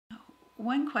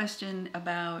One question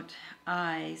about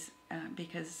eyes,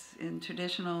 because in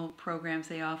traditional programs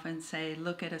they often say,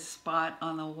 look at a spot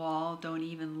on the wall, don't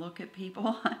even look at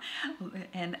people.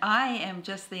 And I am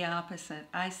just the opposite.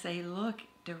 I say, look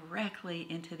directly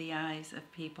into the eyes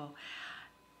of people.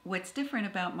 What's different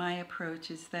about my approach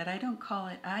is that I don't call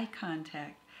it eye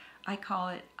contact. I call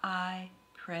it eye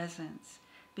presence.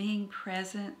 Being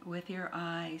present with your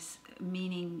eyes,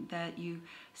 meaning that you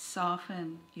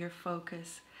soften your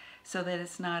focus so that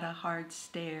it's not a hard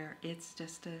stare. It's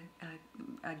just a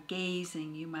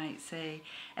gazing, you might say,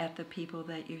 at the people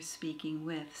that you're speaking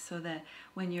with, so that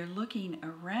when you're looking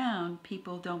around,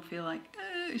 people don't feel like,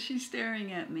 oh, she's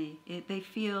staring at me. They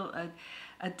feel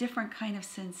a different kind of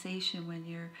sensation when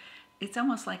it's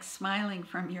almost like smiling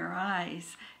from your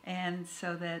eyes, and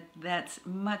so that's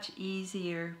much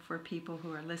easier for people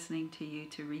who are listening to you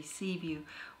to receive you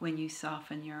when you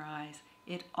soften your eyes.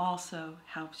 It also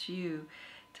helps you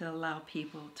to allow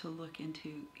people to look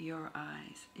into your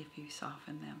eyes if you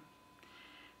soften them.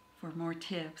 For more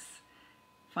tips,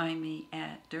 find me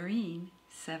at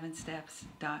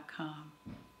Doreen7steps.com.